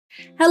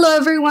Hello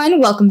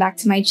everyone, welcome back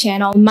to my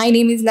channel. My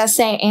name is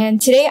Nessa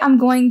and today I'm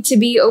going to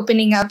be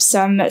opening up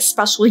some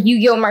special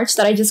Yu-Gi-Oh merch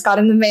that I just got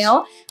in the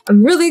mail.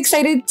 I'm really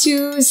excited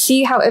to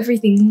see how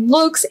everything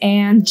looks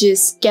and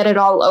just get it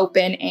all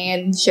open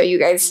and show you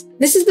guys.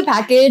 This is the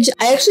package.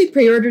 I actually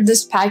pre-ordered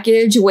this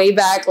package way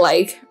back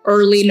like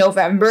early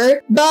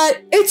November,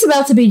 but it's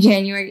about to be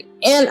January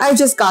and I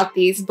just got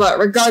these. But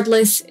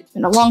regardless, it's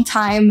been a long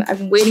time. I've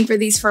been waiting for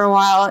these for a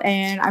while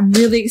and I'm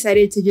really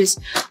excited to just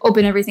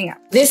open everything up.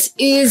 This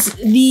is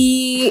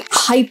the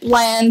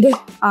Hypland,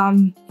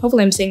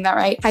 hopefully I'm saying that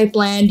right,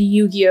 Hypland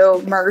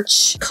Yu-Gi-Oh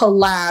merch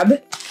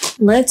collab.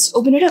 Let's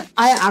open it up.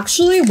 I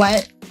actually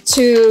went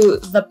to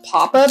the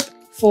pop-up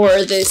for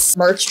this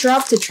merch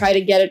drop to try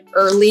to get it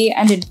early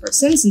and in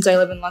person since I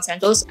live in Los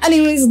Angeles.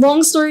 Anyways,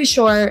 long story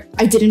short,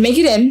 I didn't make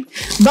it in,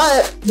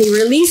 but they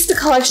released the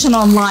collection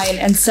online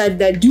and said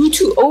that due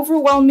to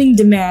overwhelming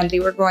demand, they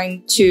were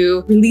going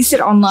to release it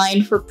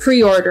online for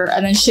pre-order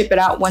and then ship it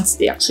out once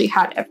they actually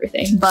had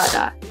everything. But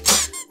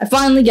I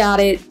finally got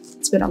it.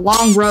 It's been a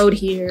long road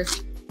here,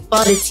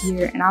 but it's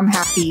here and I'm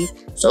happy.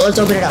 So let's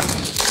open it up.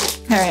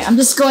 All right, I'm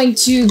just going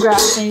to grab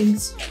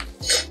things.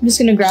 I'm just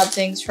gonna grab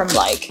things from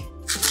like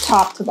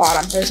top to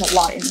bottom. There's a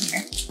lot in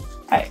here.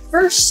 All right,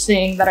 first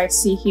thing that I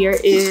see here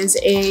is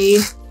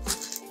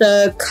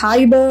the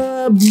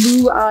Kaiba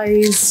Blue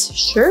Eyes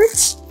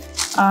shirt.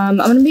 I'm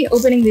gonna be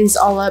opening these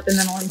all up and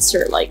then I'll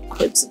insert like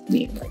clips of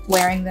me like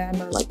wearing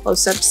them or like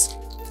close-ups.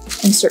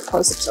 Insert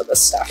close-ups of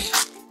this stuff.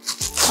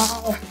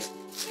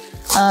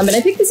 And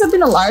I picked this up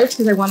in a large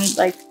because I wanted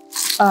like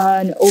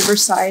an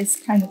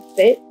oversized kind of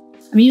fit.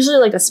 I'm usually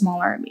like a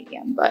smaller or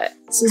medium, but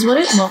this is what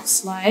it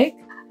looks like.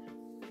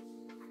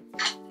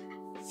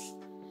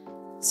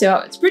 So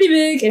it's pretty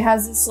big. It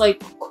has this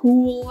like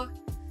cool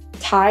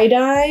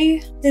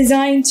tie-dye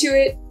design to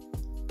it.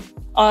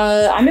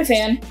 I'm a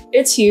fan.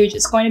 It's huge.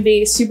 It's going to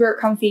be super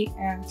comfy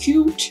and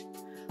cute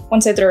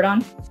once I throw it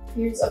on.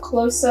 Here's a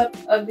close-up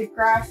of the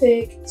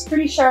graphic. It's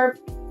pretty sharp,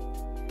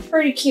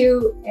 pretty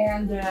cute,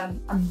 and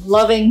I'm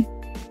loving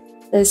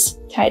this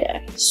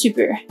tie-dye.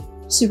 Super,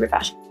 super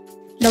fashion.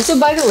 And also,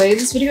 by the way,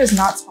 this video is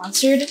not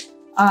sponsored.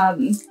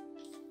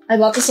 I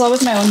bought this all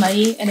with my own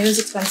money and it was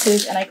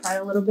expensive and I cried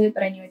a little bit,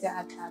 but I knew I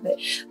had to have it.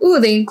 Ooh,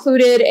 they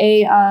included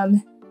a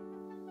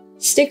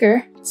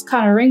sticker. It's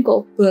kind of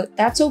wrinkled, but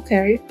that's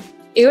okay.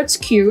 It's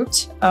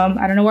cute.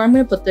 I don't know where I'm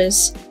gonna put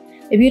this.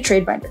 Maybe a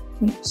trade binder,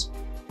 who knows?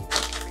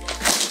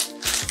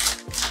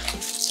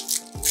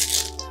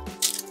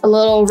 A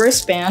little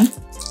wristband.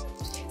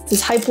 It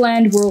says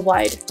Hypland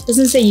Worldwide. It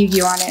doesn't say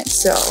Yu-Gi-Oh on it,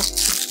 so.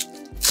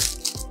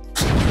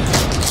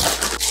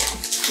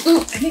 Ooh,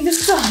 I think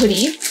this is a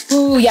hoodie.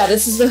 Ooh, yeah,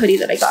 this is the hoodie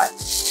that I got.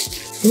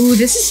 Ooh,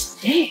 this is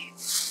big.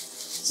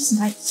 This is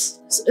nice.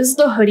 This is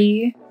the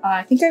hoodie.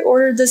 I think I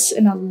ordered this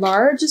in a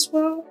large as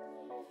well.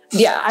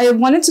 Yeah, I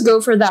wanted to go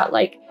for that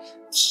like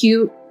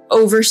cute,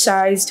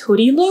 oversized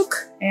hoodie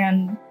look,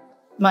 and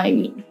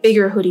my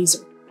bigger hoodies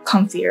are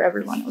comfier.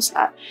 Everyone knows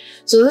that.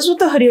 So this is what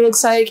the hoodie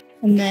looks like.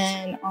 And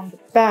then on the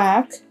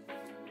back,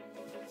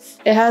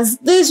 it has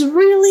this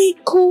really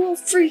cool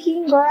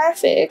freaking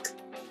graphic.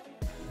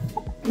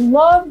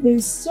 Love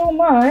this so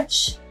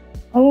much.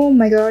 Oh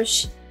my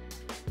gosh.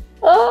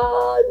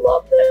 Oh, I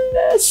love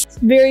this. It's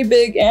very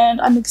big and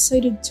I'm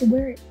excited to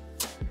wear it.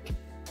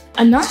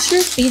 I'm not sure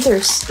if these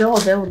are still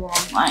available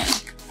online.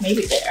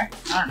 Maybe they are.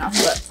 I don't know,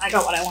 but I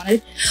got what I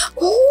wanted.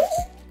 Oh,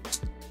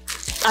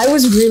 I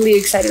was really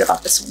excited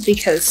about this one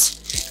because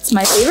it's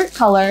my favorite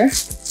color.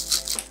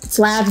 It's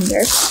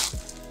lavender.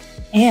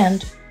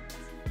 And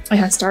it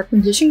has Dark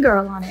Magician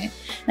Girl on it.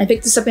 And I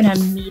picked this up in a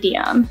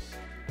medium.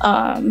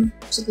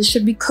 So this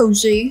should be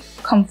cozy,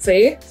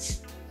 comfy.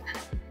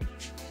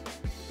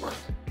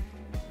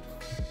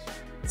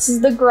 This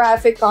is the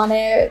graphic on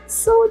it. It's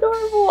so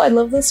adorable. I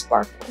love the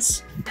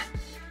sparkles.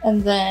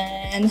 And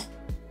then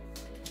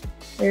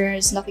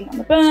there's nothing on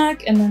the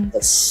back. And then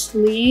the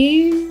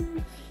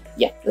sleeve.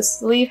 Yeah, the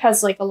sleeve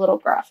has like a little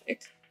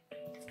graphic.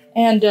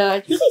 And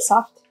it's really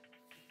soft.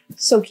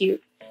 So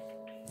cute.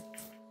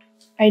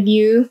 I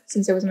knew,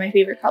 since it was my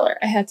favorite color,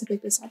 I had to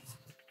pick this up.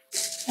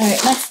 All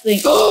right, next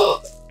thing.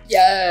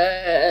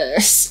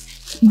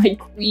 Yes, my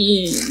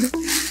queen.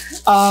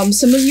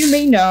 Some of you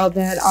may know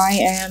that I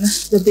am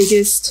the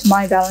biggest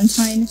My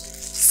Valentine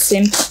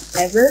simp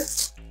ever.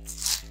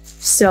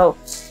 So,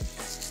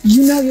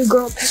 you know your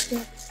girl picked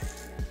up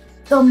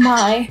the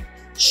My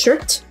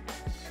shirt.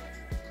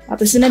 Got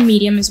this in a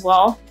medium as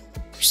well.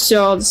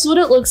 So this is what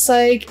it looks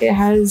like. It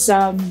has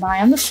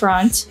My on the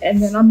front and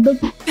then on the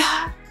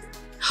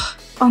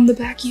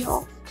back,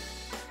 y'all.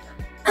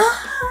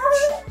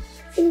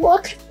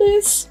 Look at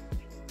this.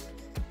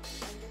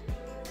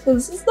 So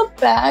this is the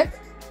back.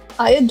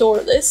 I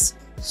adore this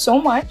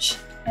so much.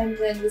 And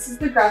then this is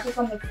the graphic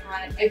on the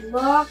front. I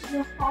love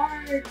the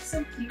heart. It's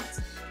so cute.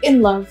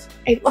 In love.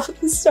 I love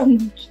this so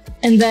much.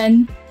 And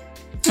then,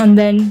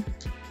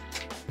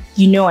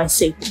 you know I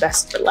saved the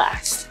best for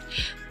last.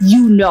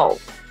 You know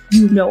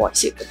I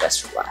saved the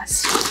best for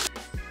last.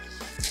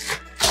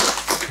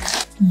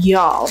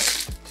 Y'all,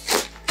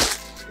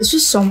 this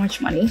was so much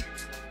money.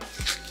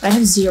 I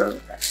have zero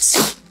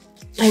regrets.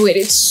 I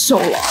waited so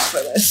long for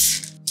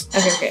this.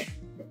 Okay.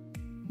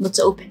 Let's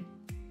open.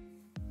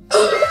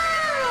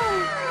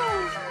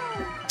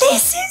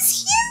 This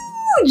is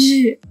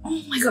huge!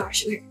 Oh my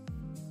gosh, okay.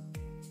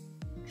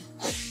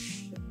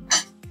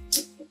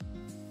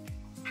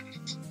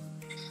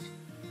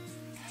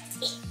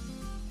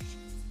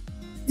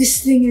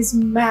 This thing is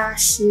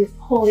massive.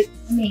 Holy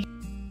me.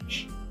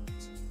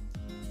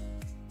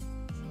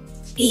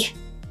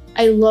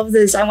 I love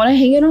this. I want to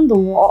hang it on the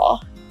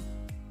wall.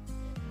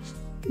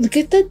 Look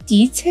at the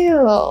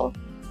detail.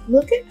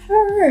 Look at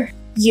her.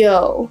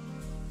 Yo.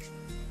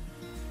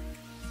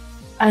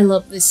 I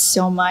love this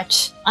so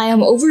much. I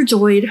am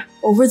overjoyed,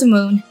 over the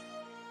moon.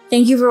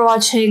 Thank you for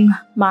watching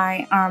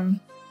my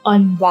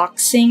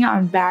unboxing,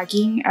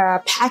 unbagging,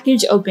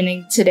 package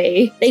opening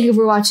today. Thank you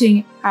for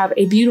watching. Have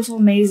a beautiful,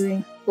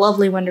 amazing,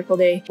 lovely, wonderful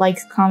day.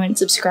 Like, comment,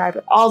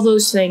 subscribe, all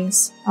those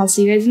things. I'll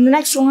see you guys in the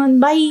next one.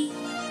 Bye!